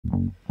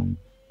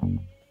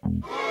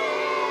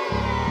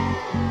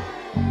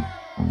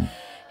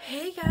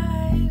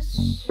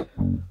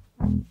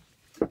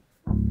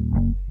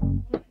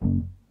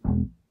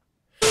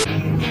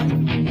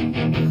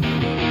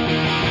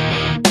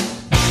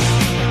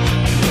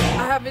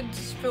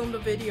haven't filmed a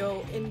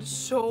video in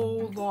so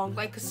long,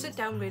 like a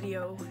sit-down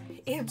video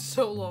in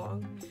so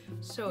long.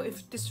 So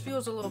if this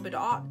feels a little bit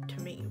odd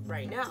to me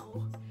right now.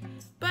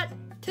 But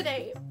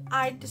today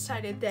I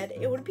decided that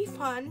it would be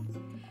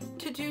fun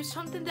to do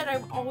something that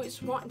I've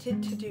always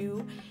wanted to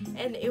do,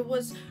 and it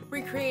was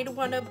recreate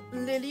one of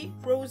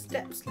Lily-Rose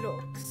Depp's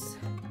looks,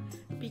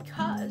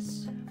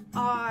 because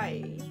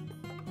I,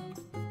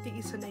 the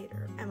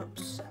Isanator, am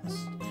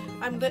obsessed.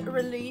 I'm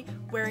literally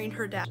wearing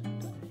her dad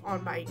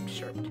on my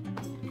shirt.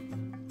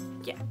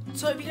 Yeah,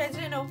 so if you guys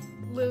didn't know,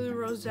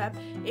 Lily-Rose Depp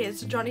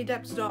is Johnny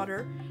Depp's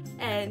daughter,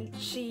 and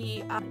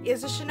she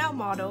is a Chanel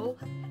model,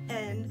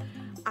 and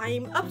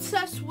I'm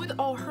obsessed with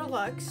all her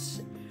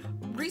looks.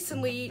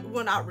 Recently,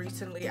 well, not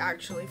recently,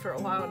 actually, for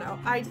a while now,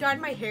 I dyed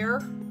my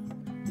hair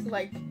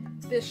like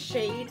this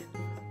shade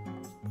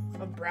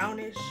of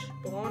brownish,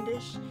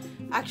 blondish.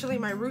 Actually,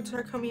 my roots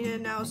are coming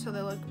in now, so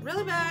they look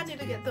really bad. I need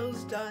to get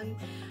those done.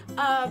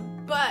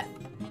 But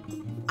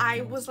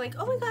I was like,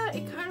 oh my god,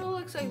 it kind of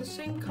looks like the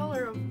same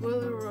color of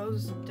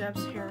Lily-Rose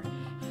Depp's hair.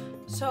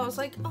 So I was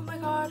like, oh my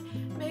god,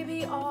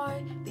 maybe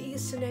I, the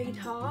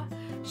Isanator,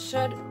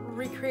 should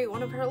recreate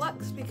one of her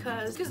looks,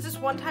 because this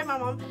one time my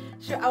mom,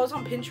 I was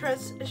on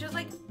Pinterest and she was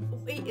like,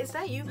 wait, is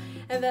that you?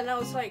 And then I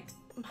was like,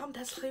 Mom,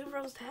 that's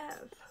Lily-Rose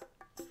Depp.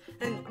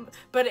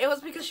 But it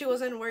was because she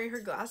wasn't wearing her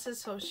glasses,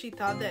 so she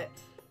thought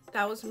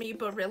that was me,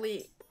 but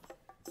really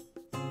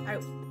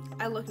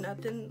I look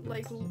nothing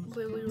like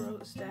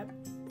Lily-Rose Depp.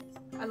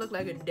 I look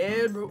like a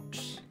dead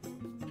roach.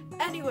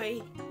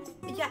 Anyway,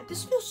 yeah,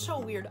 this feels so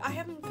weird. I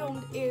haven't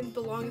filmed in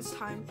the longest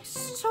time.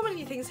 So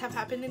many things have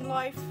happened in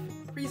life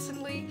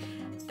recently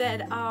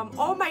that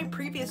all my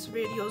previous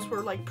videos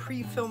were like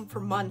pre-filmed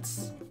from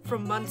months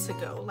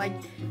ago. Like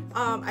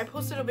I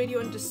posted a video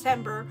in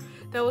December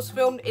that was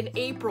filmed in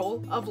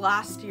April of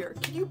last year.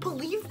 Can you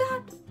believe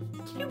that?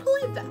 Can you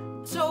believe that?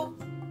 So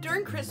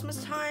during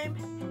Christmas time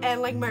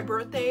and like my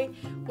birthday,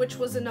 which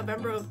was in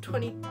November of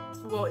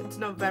it's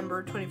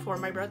November 24,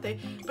 my birthday,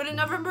 but in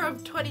November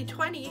of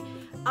 2020,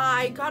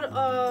 I got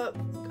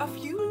a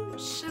few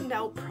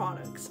Chanel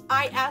products.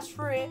 I asked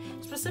for it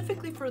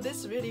specifically for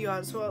this video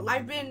as well.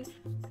 I've been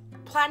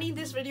planning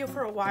this video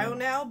for a while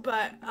now,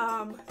 but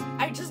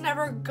I just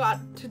never got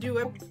to do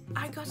it.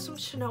 I got some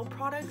Chanel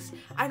products.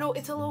 I know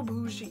it's a little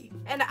bougie,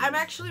 and I'm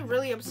actually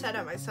really upset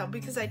at myself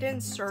because I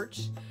didn't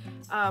search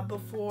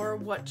before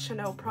what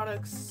Chanel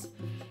products,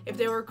 if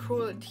they were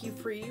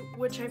cruelty-free,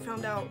 which I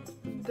found out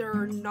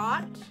they're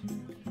not,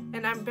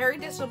 and I'm very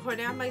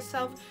disappointed at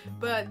myself.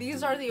 But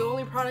these are the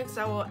only products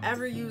I will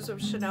ever use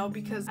of Chanel,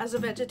 because as a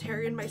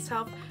vegetarian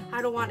myself,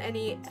 I don't want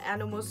any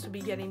animals to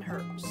be getting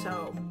hurt.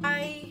 So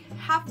I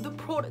have the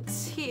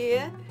products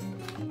here.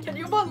 Can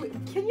you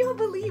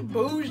believe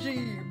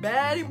bougie,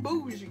 bad and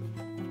bougie?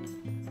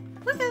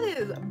 Look at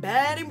this,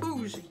 bad and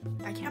bougie.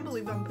 I can't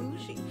believe I'm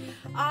bougie.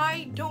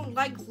 I don't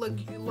like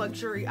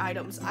luxury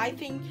items. I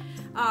think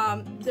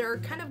they're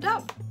kind of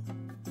dumb,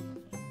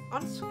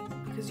 honestly,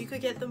 because you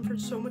could get them for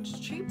so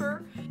much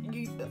cheaper.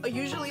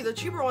 Usually the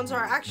cheaper ones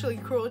are actually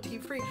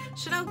cruelty-free.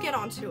 Chanel, get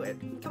onto it.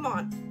 Come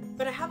on.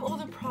 But I have all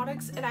the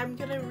products, and I'm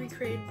gonna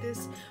recreate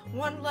this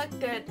one look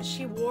that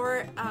she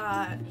wore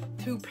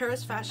to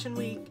Paris Fashion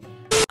Week.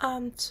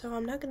 So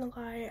I'm not gonna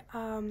lie,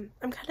 I'm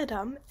kind of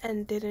dumb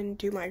and didn't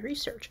do my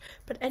research.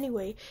 But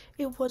anyway,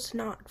 it was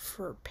not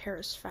for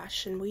Paris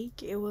Fashion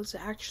Week. It was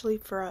actually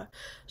for a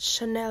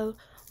Chanel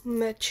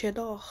Métier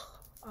d'Art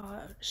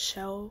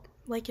show,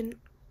 like an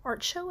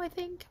art show, I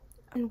think.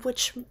 And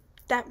which,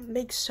 that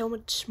makes so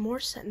much more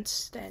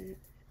sense than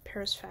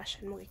Paris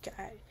Fashion Week.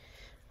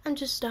 I'm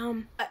just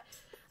dumb.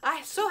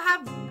 I still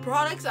have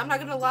products, I'm not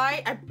gonna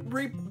lie. I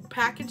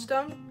repackaged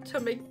them to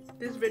make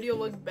this video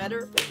look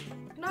better.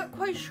 Not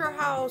quite sure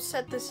how I'll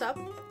set this up.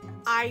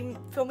 I'm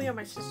filming in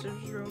my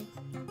sister's room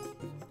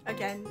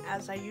again,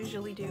 as I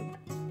usually do.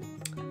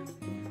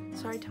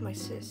 Sorry to my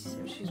sis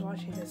if she's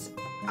watching this.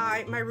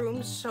 My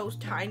room's so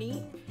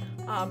tiny,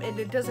 and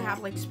it doesn't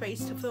have like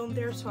space to film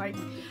there, so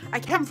I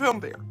can't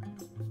film there,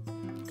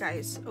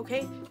 guys.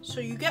 Okay, so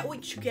you get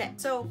what you get.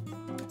 So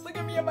look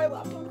at me on my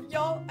laptop,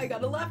 y'all. I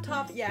got a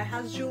laptop. Yeah, it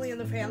has Julie and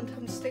the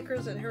Phantom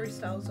stickers and Harry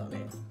Styles on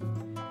it.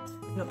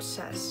 I'm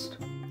obsessed.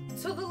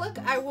 So the look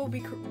I will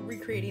be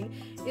recreating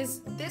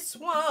is this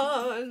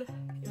one.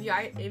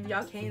 If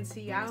y'all can't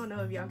see, I don't know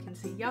if y'all can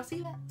see. Y'all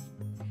see that?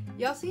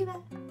 Y'all see that?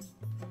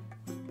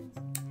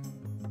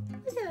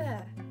 Look at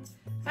that.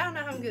 I don't know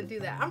how I'm gonna do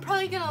that. I'm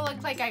probably gonna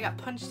look like I got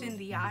punched in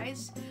the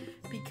eyes,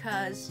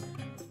 because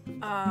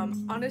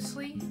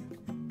honestly,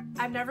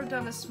 I've never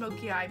done a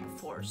smoky eye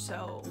before,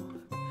 so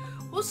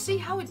we'll see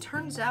how it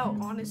turns out,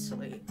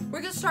 honestly.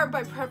 We're gonna start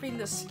by prepping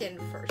the skin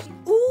first.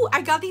 Ooh,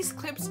 I got these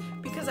clips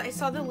because I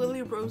saw that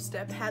Lily-Rose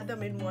Depp had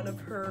them in one of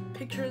her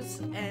pictures,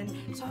 and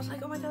so I was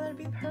like, oh my god, that'd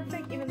be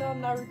perfect, even though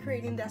I'm not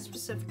recreating that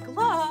specific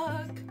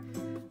look.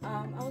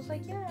 I was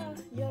like, yeah,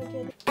 get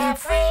it.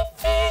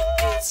 Everything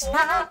is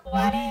not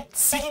what it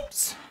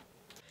seems.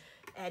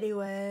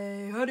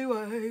 Anyway,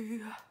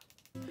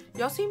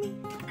 y'all see me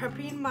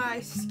prepping my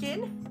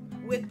skin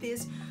with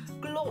this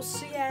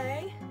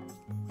Glossier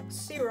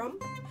serum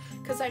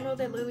because I know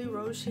that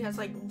Lily-Rose, she has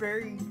like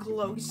very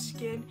glowy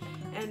skin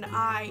and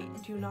I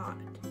do not.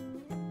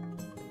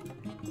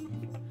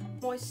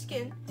 Moist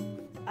skin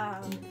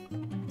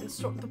and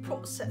start the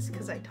process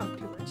because I talk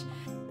too much.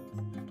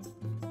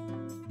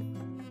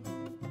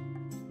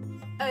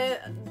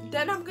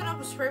 Then I'm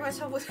gonna spray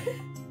myself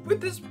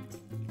with this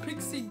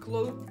Pixie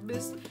Glow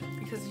Mist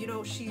because you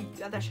know she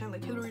got that shine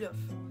like Hillary Duff.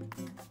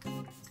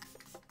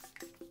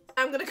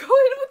 I'm gonna go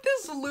in with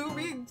this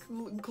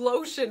Lumi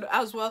Glotion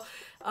as well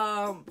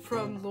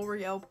from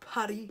L'Oreal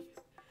Paris.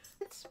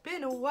 It's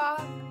been a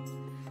while.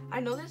 I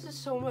know this is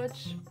so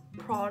much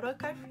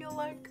product, I feel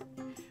like,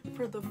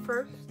 for the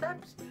first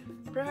steps,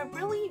 but I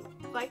really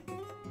like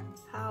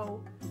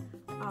how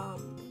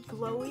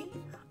glowy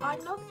I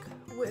look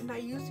when I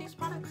use these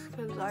products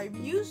because I've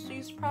used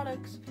these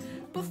products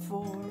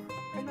before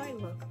and I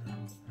love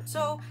them.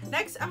 So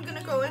next I'm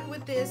gonna go in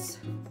with this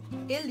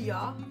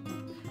Ilia.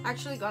 I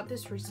actually got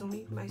this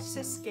recently. My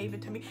sis gave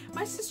it to me.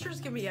 My sisters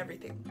give me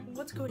everything.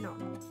 What's going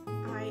on?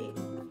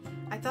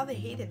 I thought they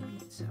hated me,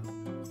 so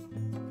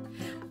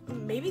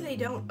maybe they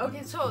don't.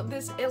 Okay, so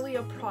this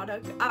Ilia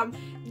product,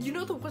 you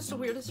know what's the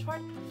weirdest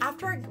part?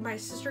 After my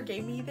sister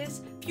gave me this,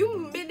 a few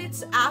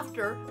minutes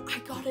after, I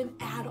got an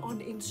ad on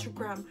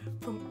Instagram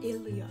from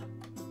Ilia.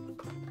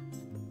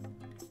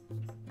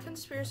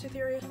 Conspiracy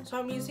theory. So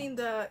I'm using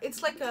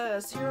it's like a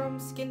serum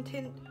skin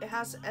tint. It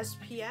has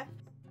SPF.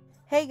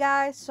 Hey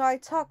guys, so I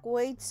talk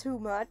way too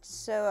much,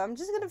 so I'm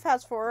just gonna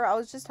fast forward. I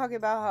was just talking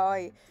about how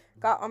I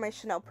got all my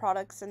Chanel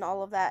products and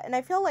all of that, and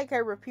I feel like I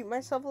repeat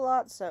myself a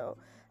lot, so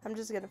I'm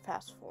just gonna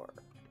fast forward.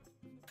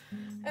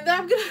 And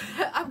then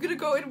I'm gonna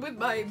go in with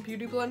my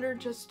beauty blender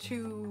just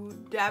to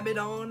dab it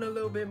on a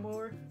little bit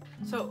more.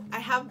 So I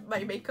have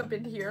my makeup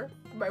in here,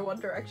 my One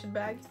Direction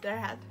bag that I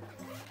had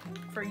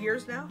for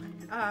years now.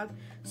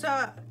 So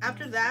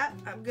after that,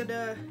 I'm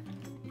gonna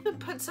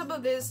put some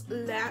of this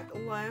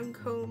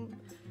Lancome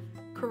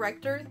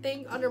corrector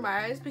thing under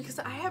my eyes because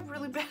I have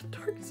really bad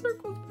dark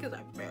circles because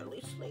I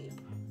barely sleep.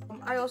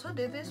 I also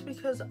did this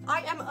because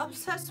I am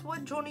obsessed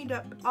with Johnny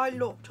Depp. I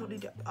love Johnny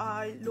Depp.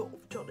 I love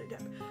Johnny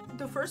Depp.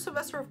 The first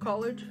semester of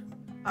college,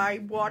 I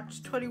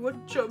watched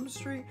 21 Jump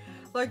Street,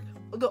 like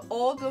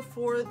all the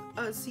 4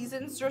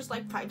 seasons. There's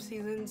like 5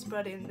 seasons,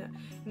 but in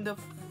the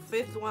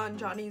 5th one,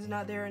 Johnny's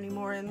not there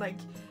anymore, and like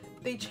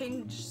they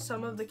changed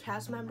some of the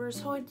cast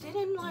members, so it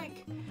didn't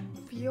like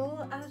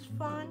feel as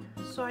fun,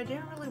 so I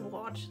didn't really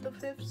watch the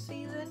 5th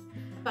season.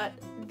 But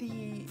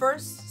the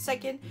 1st,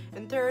 2nd,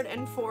 and 3rd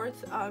and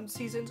 4th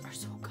seasons are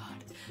so good.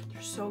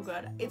 They're so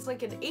good. It's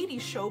like an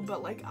 80s show,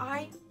 but like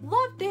I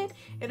loved it,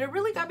 and it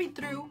really got me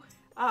through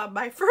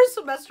my first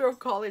semester of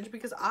college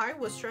because I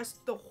was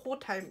stressed the whole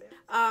time.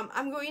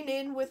 I'm going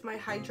in with my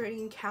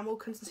hydrating camo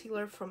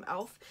concealer from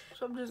e.l.f.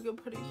 So I'm just gonna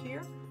put it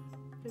here,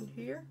 and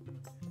here,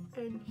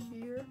 and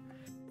here.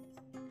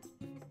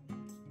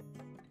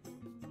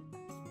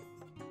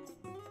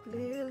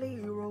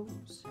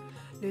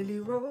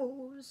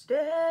 Lily-Rose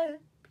Depp,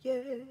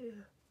 yeah.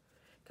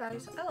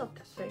 Guys, I love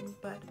to sing,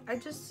 but I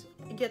just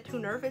get too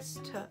nervous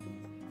to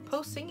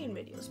post singing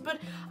videos. But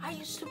I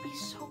used to be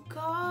so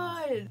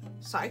good.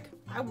 Psych,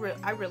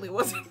 I really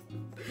wasn't.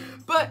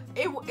 But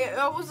I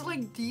was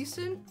like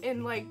decent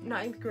in like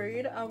 9th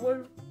grade.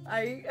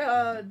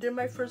 I did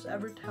my first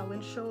ever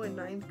talent show in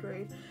 9th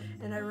grade,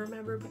 and I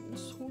remember being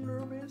so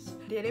nervous.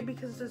 Did it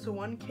because this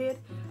one kid,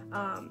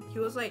 he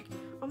was like,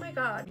 oh my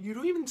god, you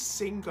don't even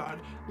sing good.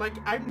 Like,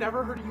 I've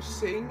never heard you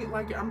sing.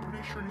 Like, I'm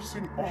pretty sure you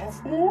sing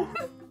awful.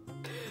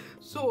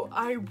 So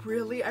I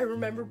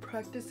remember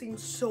practicing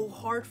so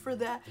hard for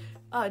that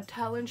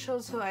talent show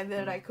so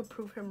that I could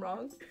prove him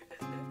wrong.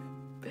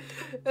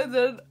 And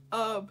then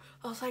I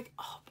was like,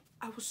 oh,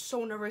 I was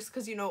so nervous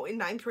because, you know, in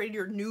 9th grade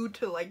you're new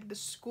to like the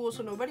school,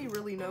 so nobody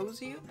really knows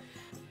you.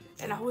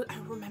 And I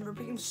remember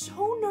being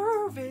so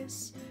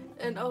nervous,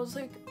 and I was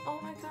like, oh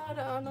my god,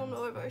 I don't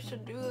know if I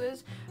should do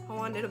this. I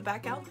wanted to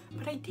back out,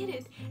 but I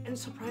didn't, and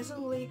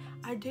surprisingly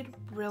I did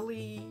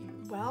really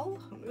well.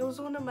 It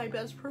was one of my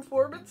best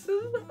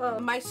performances.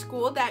 My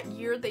school that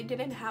year, they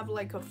didn't have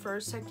like a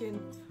 1st, 2nd,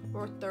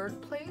 or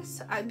 3rd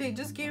place. They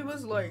just gave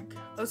us like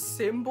a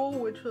symbol,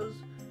 which was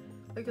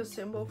like a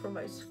symbol for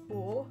my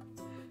school,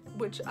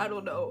 which I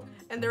don't know,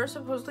 and they were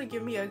supposed to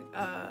give me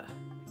a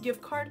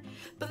gift card,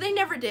 but they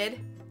never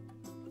did.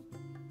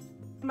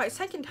 My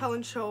 2nd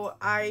talent show,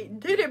 I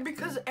did it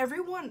because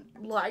everyone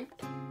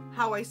liked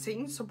how I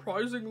sing,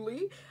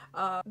 surprisingly.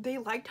 They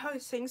liked how I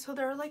sing, so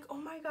they were like, oh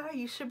my god,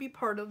 you should be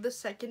part of the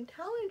 2nd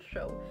talent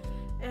show.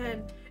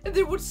 And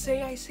they would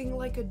say I sing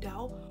like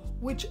Adele,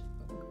 which,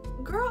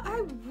 girl,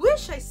 I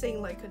wish I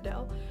sang like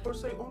Adele. Or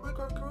say, oh my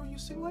god, girl, you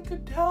sing like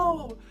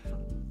Adele.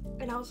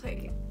 And I was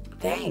like,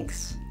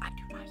 thanks. I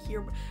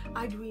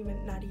do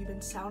not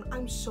even sound,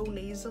 I'm so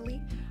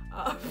nasally.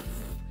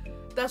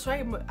 That's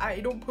why I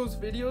don't post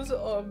videos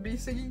of me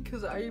singing,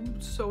 because I'm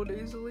so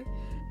nasally.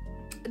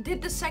 I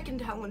did the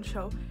 2nd talent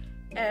show,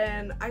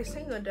 and I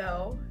sang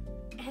Adele,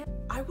 and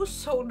I was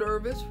so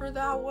nervous for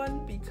that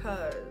one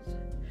because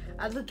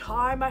at the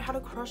time I had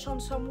a crush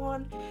on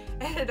someone,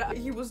 and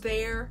he was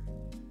there,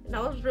 and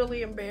I was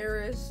really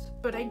embarrassed,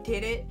 but I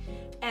did it,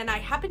 and I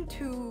happened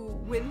to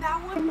win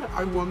that one.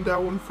 I won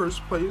that one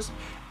first place.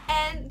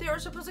 And they were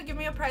supposed to give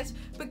me a prize,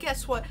 but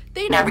guess what?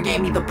 They never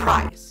gave me the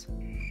prize.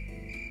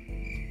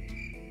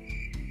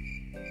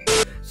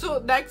 So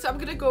next, I'm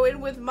gonna go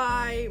in with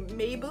my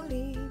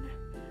Maybelline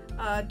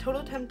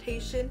Total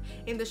Temptation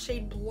in the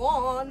shade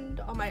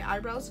Blonde on my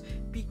eyebrows,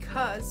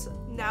 because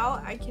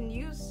now I can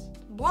use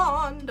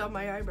blonde on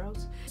my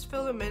eyebrows. Just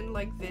fill them in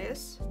like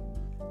this.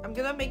 I'm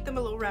gonna make them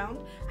a little round.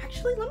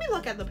 Actually, let me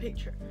look at the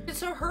picture.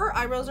 So her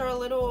eyebrows are a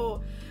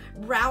little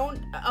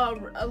round,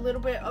 a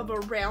little bit of a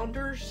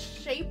rounder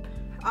shape,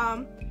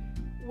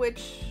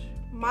 which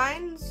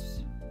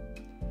mine's,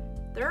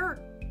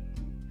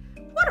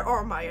 what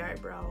are my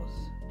eyebrows?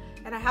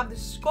 And I have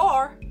this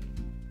scar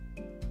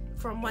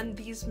from when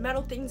these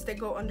metal things that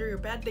go under your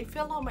bed, they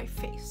fell on my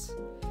face.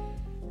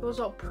 It was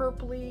all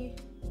purpley,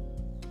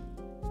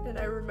 and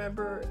I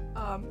remember,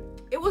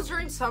 it was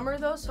during summer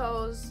though,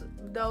 so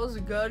that was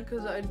good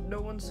because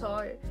no one saw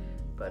it,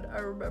 but I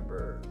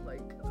remember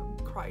like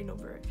crying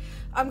over it.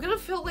 I'm gonna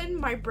fill in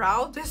my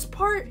brow, this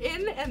part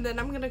in, and then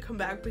I'm gonna come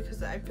back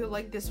because I feel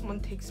like this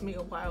one takes me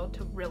a while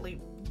to really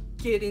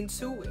get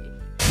into it.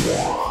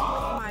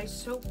 My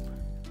soap.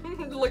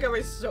 Look at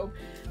my soap.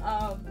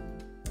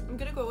 I'm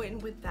gonna go in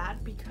with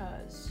that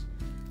because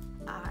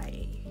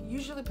I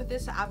usually put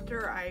this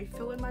after I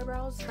fill in my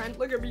brows. Trying to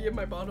look at me in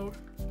my bottle.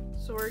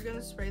 So we're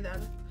gonna spray that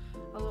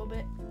a little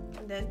bit,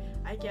 and then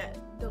I get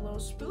the little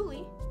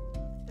spoolie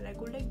and I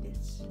go like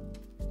this,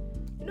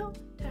 you know,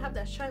 to have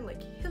that shine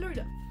like Hillary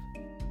Duff.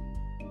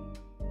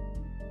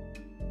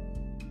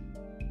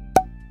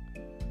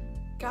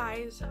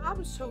 Guys,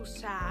 I'm so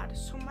sad.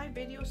 So my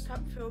video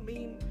stopped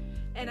filming,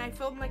 and I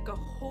filmed like a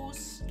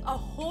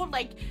whole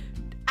like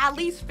at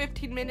least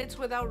 15 minutes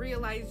without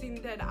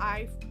realizing that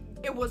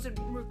it wasn't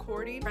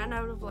recording. Ran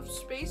out of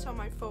space on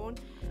my phone.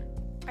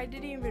 I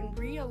didn't even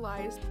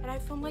realize, and I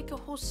filmed like a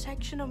whole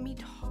section of me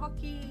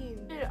talking.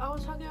 I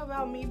was talking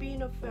about me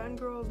being a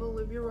fangirl of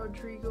Olivia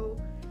Rodrigo,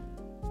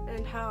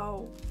 and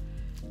how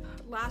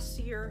last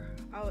year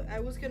I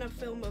was gonna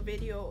film a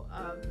video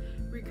of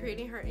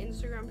recreating her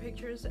Instagram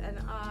pictures, and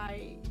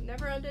I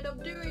never ended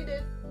up doing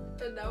it,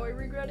 and now I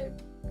regret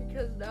it,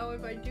 because now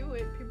if I do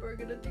it, people are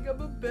gonna think I'm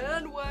a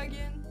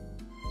bandwagon,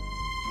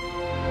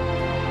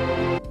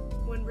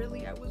 when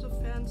really I was a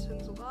fan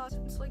since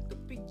like the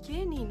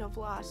beginning of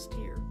last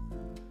year.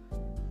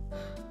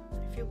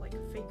 I feel like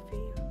a fake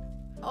fan.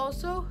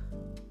 Also,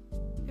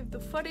 if the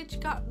footage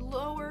got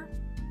lower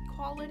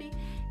quality,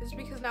 it's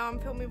because now I'm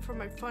filming from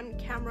my front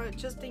camera,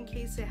 just in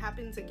case it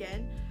happens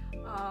again.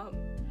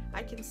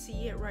 I can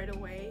see it right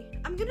away.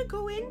 I'm gonna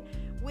go in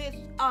with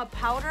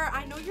powder.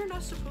 I know you're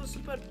not supposed to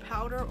put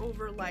powder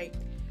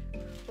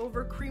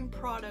over cream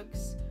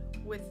products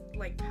with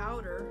like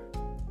powder,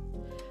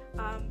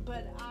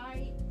 but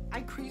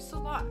I crease a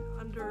lot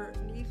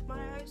underneath my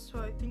eyes, so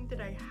I think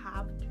that I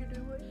have to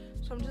do it.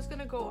 So I'm just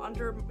gonna go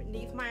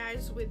underneath my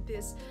eyes with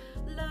this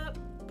La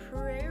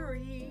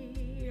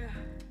Prairie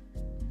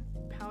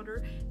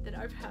powder that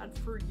I've had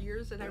for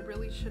years, and I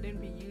really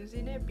shouldn't be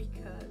using it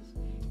because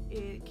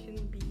it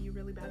can be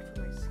really bad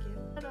for my skin.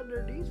 And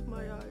underneath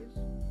my eyes.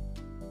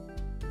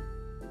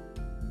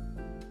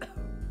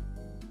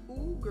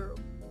 Ooh, girl.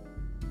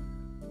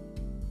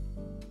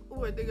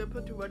 Oh, I think I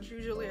put too much.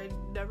 Usually I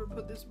never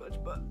put this much,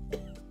 but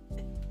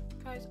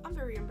guys, I'm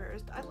very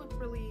embarrassed. I look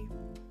really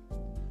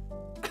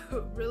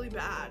really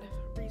bad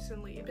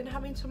recently. I've been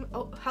having some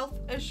health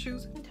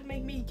issues to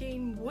make me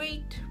gain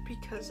weight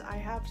because I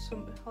have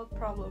some health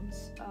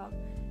problems,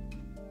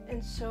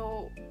 and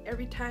so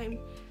every time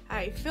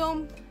I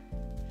film,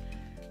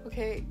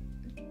 okay,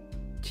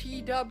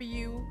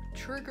 TW,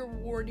 trigger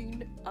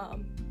warning,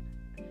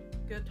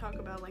 gonna talk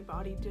about like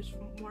body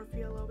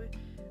dysmorphia a little bit.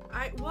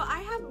 I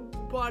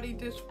have body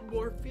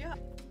dysmorphia.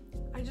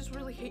 I just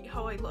really hate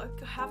how I look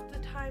half the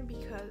time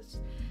because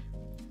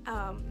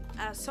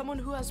as someone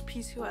who has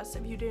PCOS,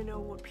 if you didn't know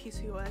what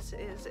PCOS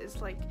is,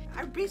 it's like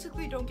I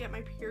basically don't get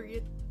my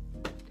period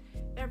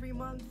every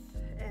month,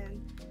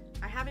 and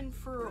I haven't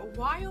for a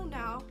while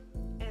now,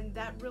 and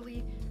that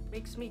really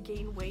makes me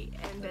gain weight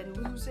and then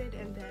lose it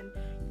and then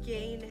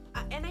gain,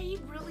 and I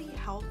eat really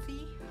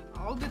healthy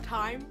all the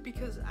time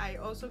because I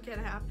also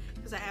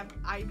because I have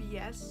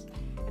IBS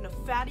and a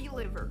fatty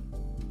liver.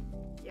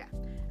 Yeah,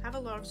 I have a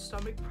lot of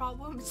stomach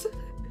problems.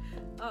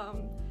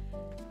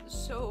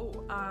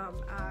 So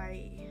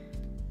I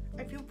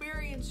feel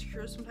very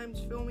insecure sometimes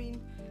filming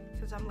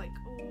because I'm like,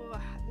 oh,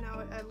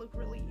 now I look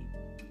really,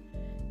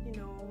 you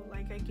know,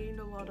 like I gained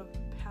a lot of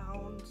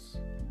pounds.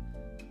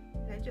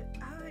 And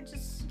I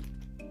just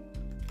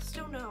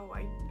still know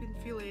I've been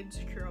feeling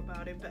insecure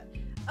about it, but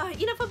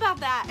enough about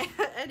that.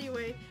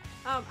 Anyway,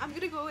 I'm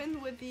gonna go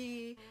in with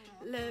the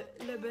Le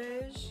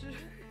Beige.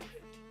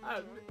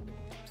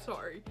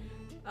 Sorry.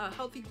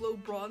 Healthy Glow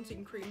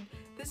Bronzing Cream.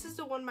 This is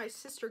the one my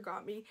sister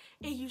got me.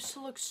 It used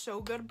to look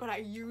so good, but I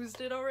used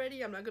it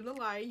already. I'm not gonna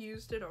lie, I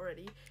used it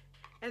already.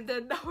 and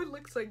then now it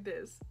looks like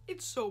this.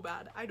 It's so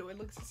bad. I know, it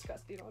looks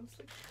disgusting,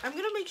 honestly. I'm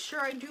gonna make sure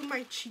I do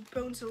my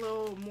cheekbones a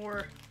little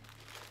more,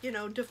 you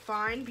know,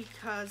 defined,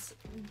 because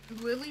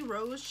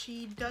Lily-Rose,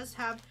 she does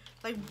have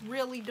like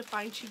really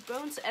defined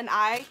cheekbones and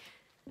I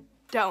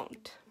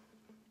don't.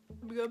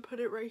 I'm gonna put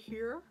it right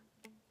here.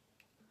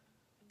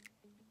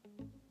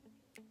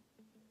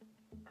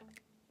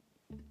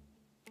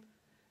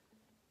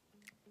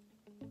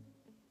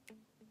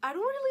 I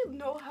don't really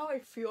know how I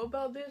feel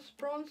about this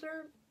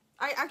bronzer.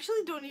 I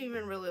actually don't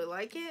even really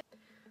like it.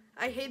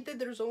 I hate that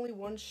there's only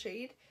one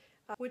shade,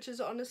 which is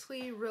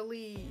honestly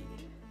really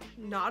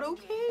not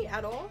okay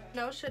at all.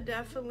 Now should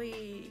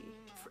definitely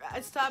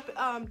stop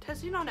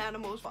testing on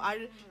animals.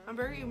 I'm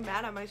very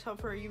mad at myself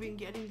for even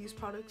getting these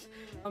products.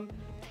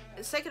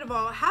 Second of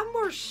all, have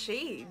more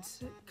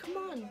shades. Come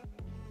on.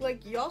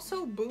 Like, y'all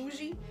so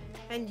bougie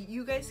and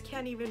you guys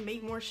can't even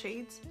make more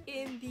shades.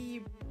 In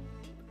the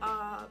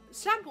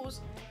samples,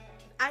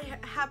 I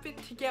happened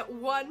to get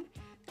one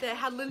that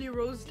had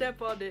Lily-Rose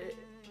Depp on it,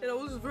 and I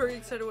was very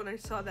excited when I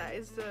saw that.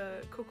 It's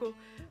the Cocoa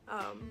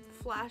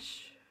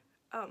Flash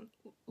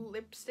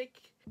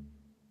lipstick.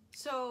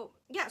 So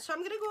yeah, so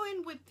I'm gonna go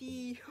in with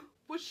the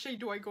what shade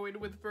do I go in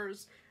with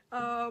first?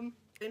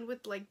 In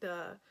with like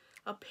a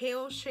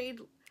pale shade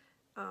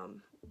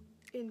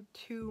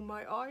into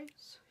my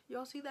eyes.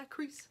 Y'all see that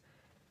crease?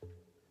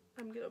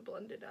 I'm gonna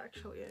blend it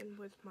actually in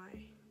with my,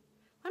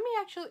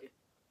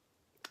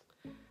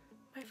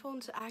 my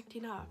phone's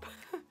acting up.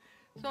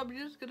 So I'm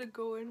just gonna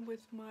go in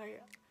with my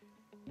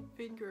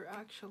finger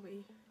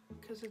actually,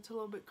 because it's a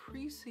little bit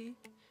creasy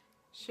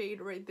shade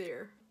right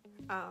there.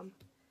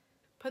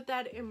 Put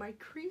that in my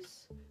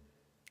crease.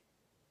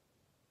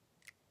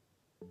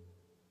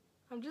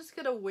 I'm just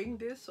gonna wing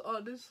this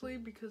honestly,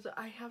 because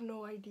I have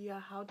no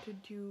idea how to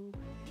do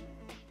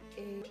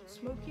a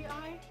smoky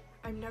eye.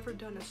 I've never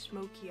done a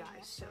smoky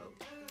eye, so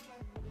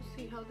we'll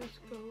see how this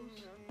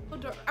goes.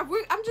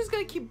 I'm just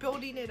gonna keep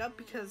building it up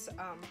because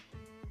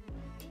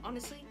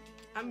honestly,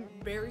 I'm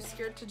very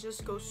scared to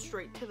just go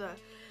straight to the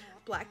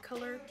black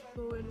color.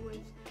 Go in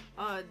with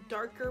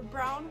darker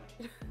brown.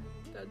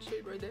 That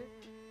shade right there.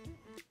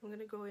 I'm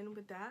gonna go in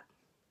with that.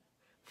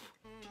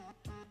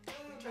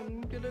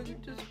 I'm gonna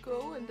just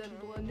go and then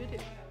blend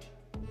it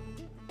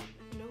in.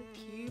 No,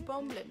 keep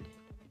on blending.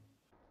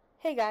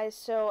 Hey guys,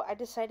 so I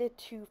decided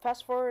to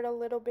fast forward a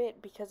little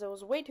bit because it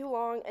was way too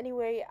long.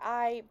 Anyway,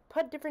 I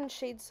put different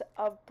shades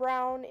of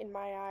brown in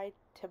my eye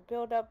to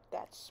build up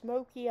that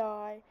smoky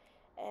eye,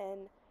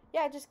 and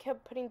yeah, I just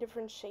kept putting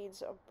different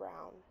shades of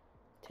brown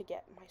to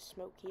get my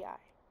smoky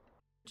eye.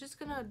 Just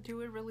gonna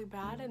do it really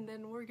bad and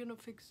then we're gonna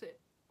fix it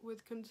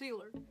with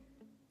concealer.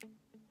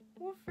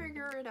 We'll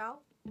figure it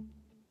out.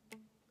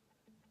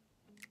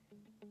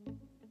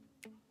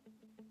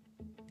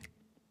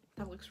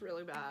 That looks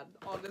really bad,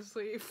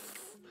 honestly.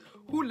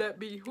 Who let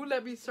me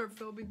start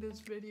filming this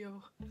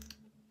video?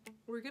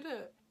 We're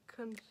gonna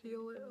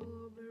conceal it a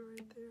little bit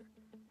right there.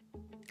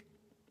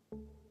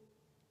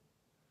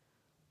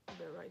 A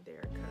bit right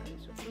there,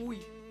 guys. Ooh,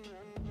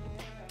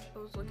 that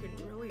was looking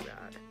really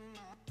bad.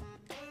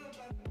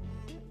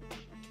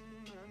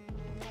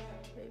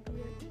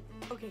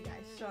 Okay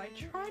guys, so I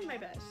tried my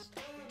best.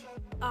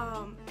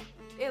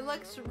 It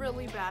looks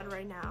really bad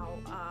right now.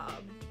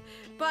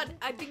 But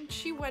I think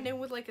she went in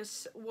with like a,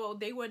 well,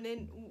 they went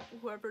in,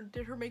 whoever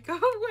did her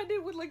makeup went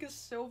in with like a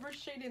silver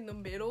shade in the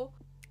middle.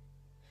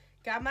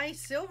 Got my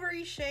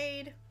silvery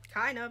shade,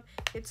 kind of.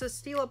 It's a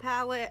Stila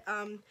palette,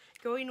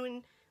 going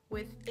in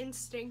with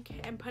Instinct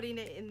and putting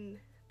it in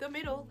the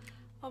middle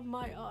of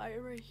my eye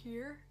right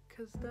here,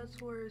 because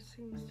that's where it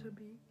seems to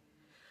be.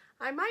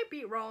 I might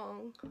be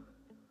wrong,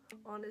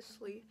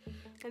 honestly,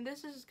 and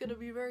this is gonna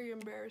be very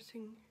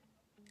embarrassing,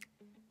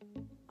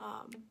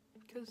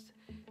 because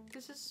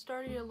this is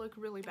starting to look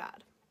really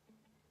bad.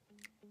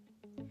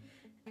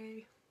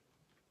 Okay.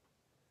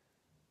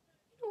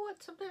 You know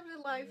what, sometimes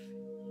in life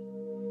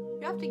you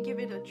have to give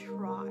it a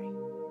try.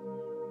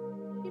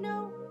 You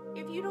know,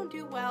 if you don't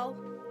do well,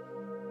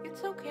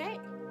 it's okay.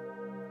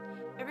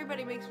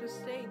 Everybody makes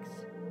mistakes.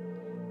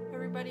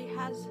 Everybody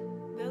has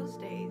those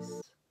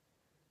days.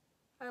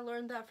 I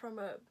learned that from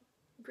a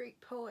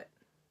great poet.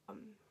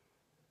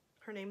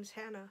 Her name's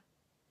Hannah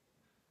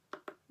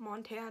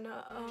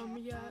Montana.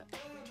 Yeah,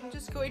 I'm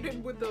just going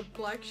in with the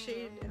black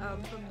shade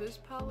from this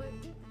palette.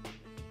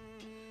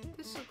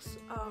 This looks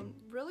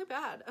really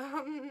bad.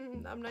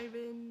 I'm not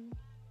even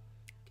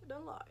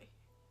gonna lie.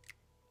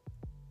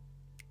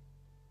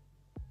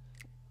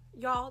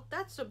 Y'all,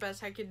 that's the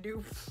best I can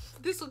do.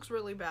 This looks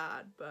really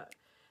bad, but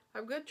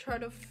I'm gonna try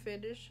to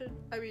fix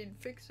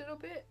it a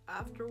bit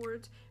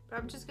afterwards. But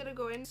I'm just gonna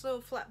go in with a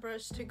little flat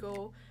brush to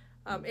go.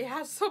 It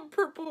has some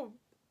purple,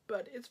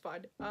 but it's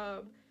fine.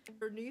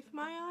 Underneath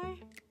my eye,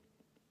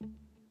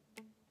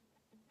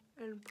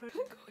 and go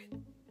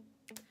in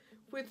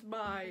with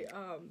my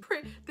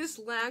this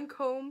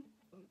Lancome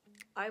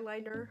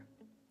eyeliner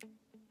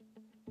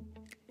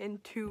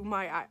into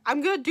my eye.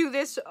 I'm gonna do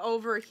this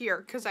over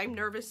here because I'm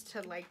nervous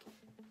to, like,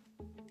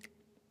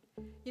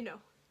 you know,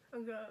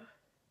 I'm gonna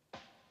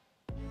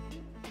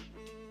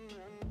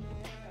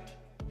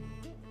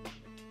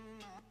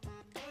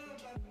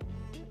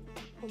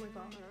Oh my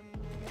god.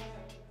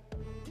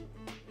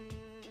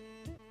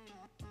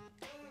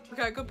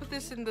 Okay, I could put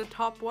this in the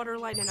top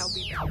waterline and I'll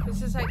be back.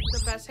 This is like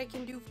the best I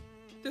can do.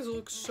 This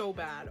looks so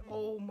bad.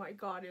 Oh my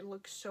god, it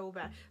looks so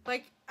bad.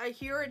 Like, I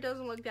hear it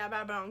doesn't look that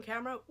bad, but on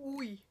camera,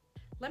 ooh.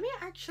 Let me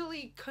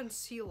actually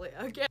conceal it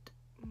again.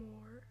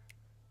 More.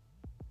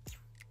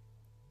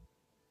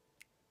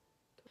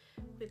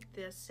 With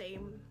the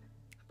same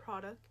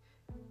product.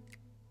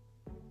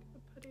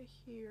 I'll put it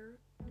here.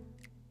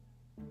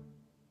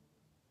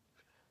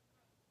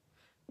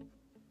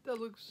 That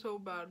looks so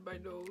bad, my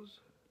nose.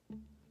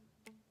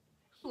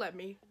 Let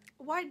me.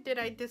 Why did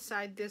I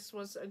decide this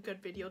was a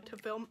good video to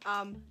film?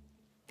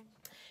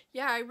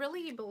 Yeah, I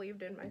really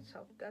believed in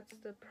myself. That's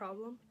the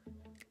problem.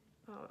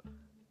 I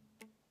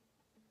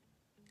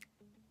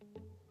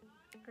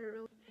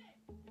really.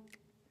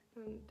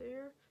 And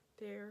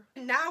there.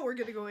 Now we're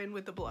gonna go in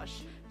with the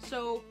blush.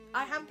 So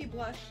I have the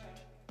blush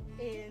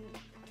in.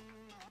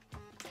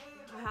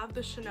 I have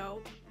the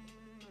Chanel.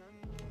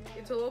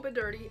 It's a little bit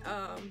dirty.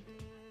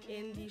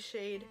 In the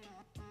shade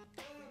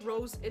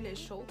Rose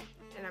Initial,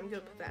 and I'm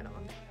gonna put that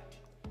on.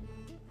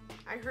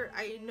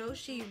 I know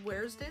she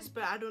wears this,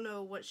 but I don't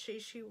know what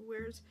shade she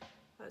wears,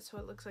 so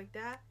it looks like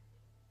that.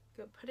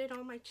 Gonna put it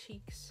on my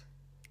cheeks.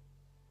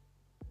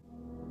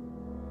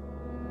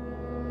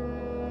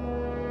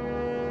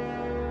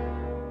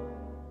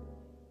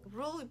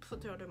 Really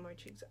put it on my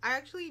cheeks. I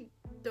actually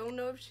don't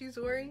know if she's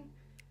wearing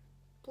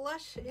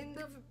blush in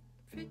the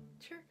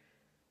picture,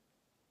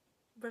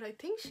 but I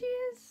think she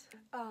is.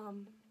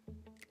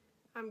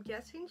 I'm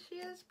guessing she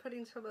is.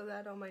 Putting some of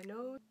that on my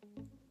nose,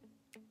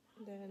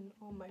 then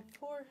on my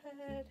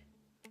forehead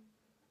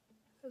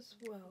as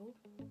well.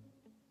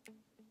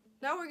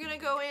 Now we're gonna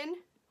go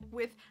in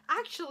with,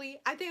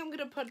 actually, I think I'm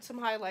gonna put some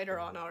highlighter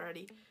on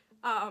already.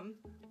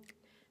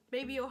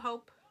 Maybe it'll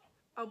help.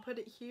 I'll put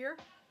it here,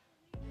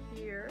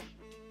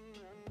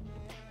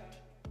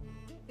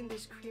 in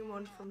this cream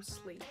one from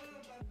Sleek.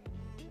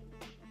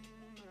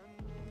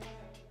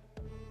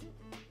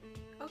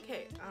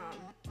 Okay,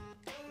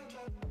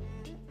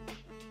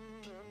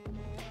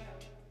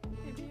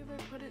 maybe if I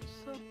put it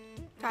so...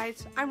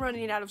 Guys, I'm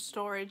running out of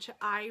storage.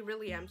 I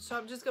really am. So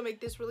I'm just gonna make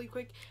this really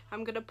quick.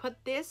 I'm gonna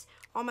put this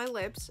on my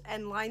lips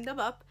and line them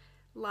up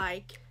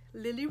like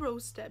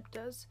Lily-Rose Depp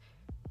does.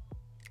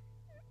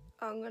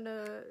 I'm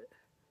gonna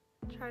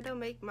try to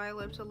make my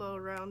lips a little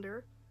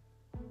rounder.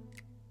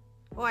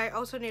 Oh, I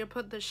also need to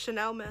put the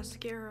Chanel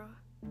mascara.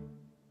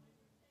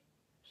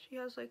 She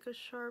has like a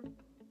sharp...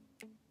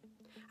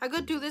 I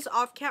could do this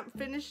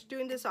finish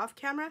doing this off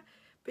camera,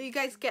 but you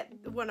guys get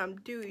what I'm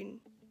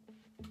doing.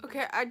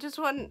 Okay, I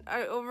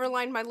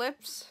overlined my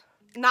lips.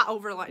 Not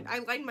overlined, I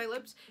lined my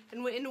lips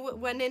and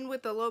went in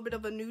with a little bit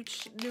of a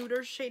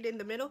nuder shade in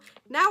the middle.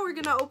 Now we're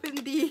gonna open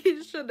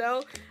the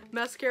Chanel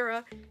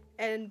mascara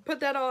and put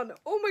that on.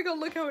 Oh my god,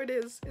 look how it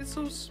is. It's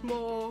so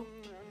small.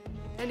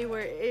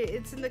 Anyway,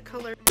 it's in the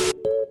color.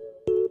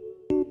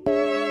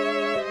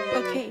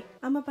 Okay,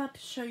 I'm about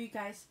to show you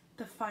guys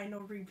the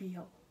final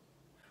reveal.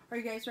 Are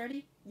you guys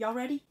ready? Y'all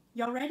ready?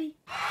 Y'all ready?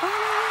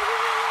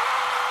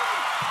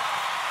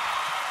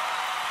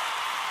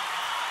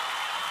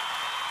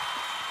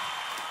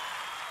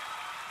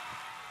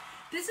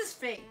 This is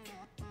fake.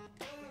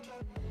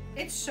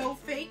 It's so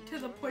fake to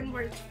the point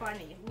where it's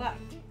funny. Look.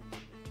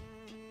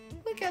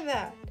 Look at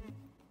that.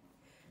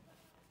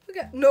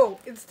 No,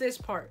 it's this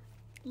part.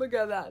 Look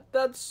at that.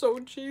 That's so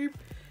cheap.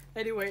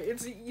 Anyway,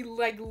 it's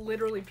like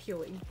literally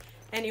peeling.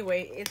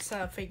 Anyway, it's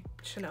a fake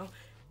Chanel.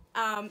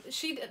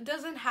 She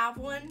doesn't have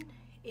one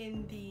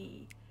in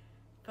the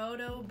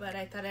photo, but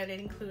I thought I'd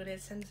include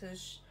it since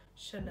it's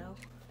Chanel.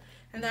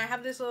 And then I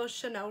have this little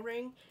Chanel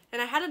ring,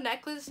 and I had a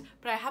necklace,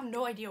 but I have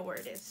no idea where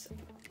it is.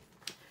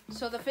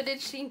 So the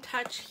finishing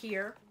touch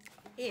here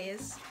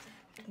is,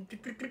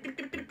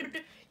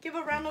 give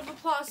a round of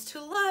applause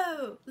to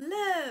Lo,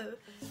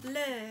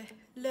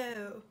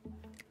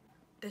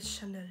 the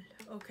Chanel.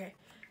 Okay.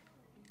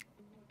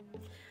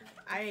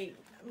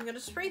 I'm gonna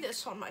spray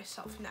this on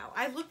myself now.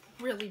 I look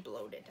really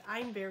bloated.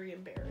 I'm very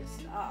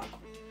embarrassed.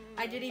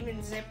 I didn't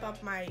even zip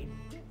up my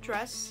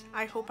dress.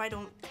 I hope I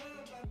don't.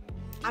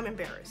 I'm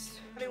embarrassed.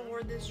 I haven't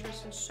worn this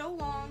dress in so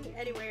long.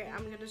 Anyway,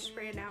 I'm gonna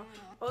spray it now.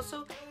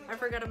 Also, I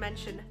forgot to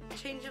mention,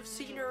 change of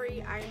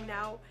scenery. I am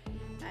now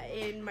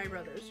in my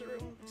brother's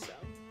room. So,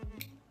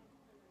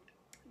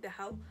 the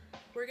hell?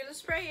 We're gonna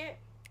spray it.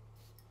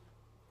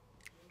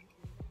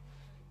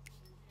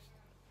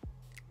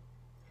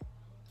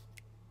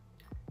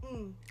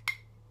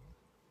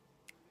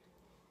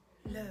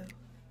 Lo,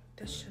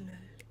 the Chanel.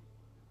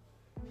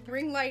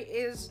 Ring light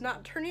is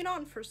not turning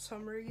on for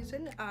some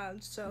reason,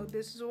 so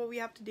this is what we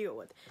have to deal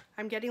with.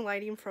 I'm getting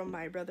lighting from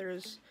my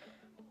brother's.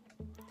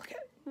 Look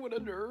at, what a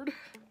nerd.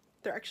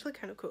 They're actually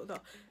kind of cool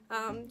though.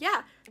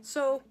 Yeah,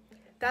 so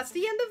that's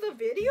the end of the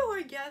video,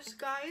 I guess,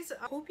 guys.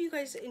 I hope you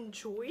guys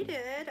enjoyed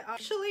it.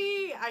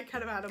 Actually, I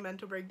kind of had a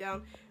mental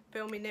breakdown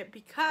filming it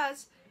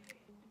because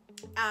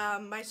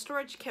my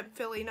storage kept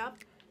filling up.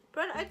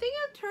 But I think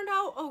it turned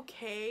out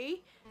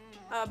okay.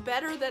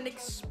 Better than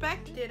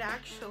expected,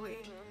 actually.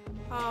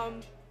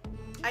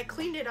 I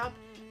cleaned it up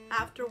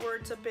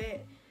afterwards a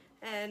bit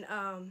and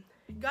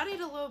got it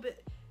a little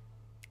bit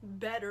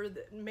better,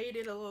 made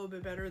it a little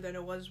bit better than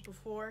it was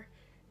before.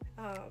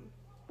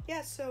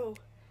 Yeah, so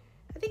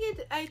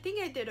I think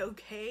I did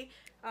okay.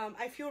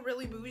 I feel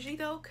really bougie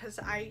though, because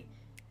I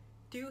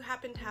do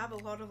happen to have a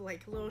lot of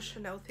like little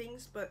Chanel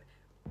things, but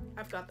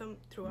I've got them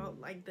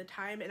throughout like the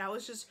time, and I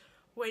was just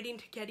waiting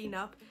to get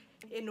enough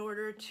in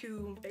order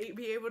to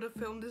be able to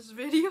film this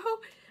video.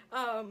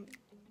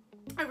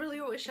 I really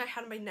wish I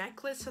had my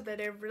necklace so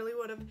that I really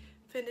would have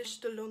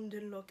finished the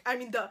London look. I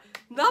mean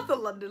not the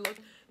London look,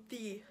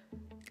 the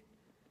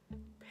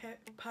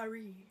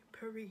Paris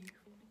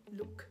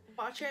look.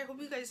 Watching, I hope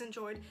you guys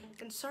enjoyed,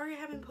 and sorry I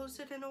haven't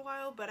posted in a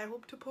while, but I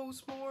hope to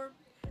post more.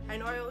 I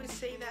know I always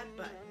say that,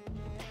 but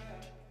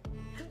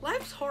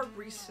life's hard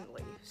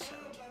recently, so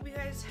hope you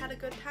guys had a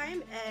good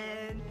time,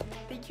 and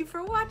thank you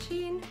for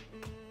watching.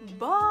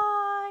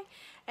 Bye.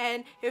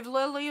 And if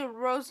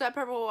Lily-Rose Depp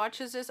ever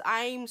watches this,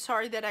 I'm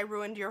sorry that I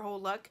ruined your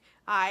whole look.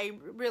 I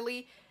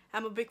really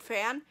am a big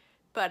fan,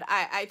 but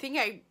I think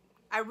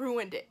I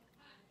ruined it,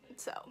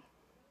 so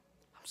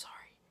I'm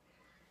sorry.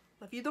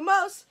 Love you the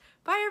most.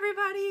 Bye,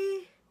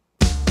 everybody.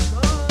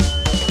 Bye.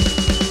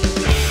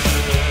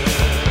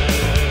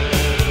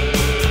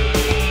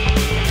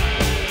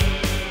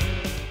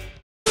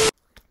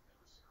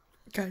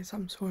 Guys,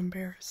 I'm so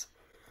embarrassed.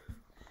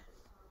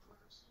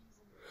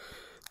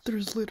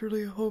 There's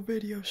literally a whole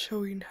video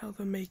showing how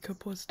the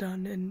makeup was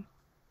done and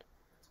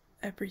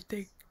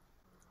everything.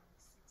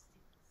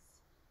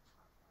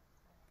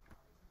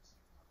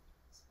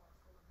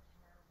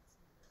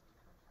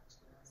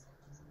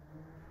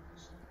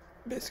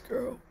 This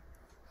girl,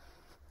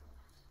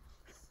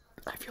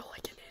 I feel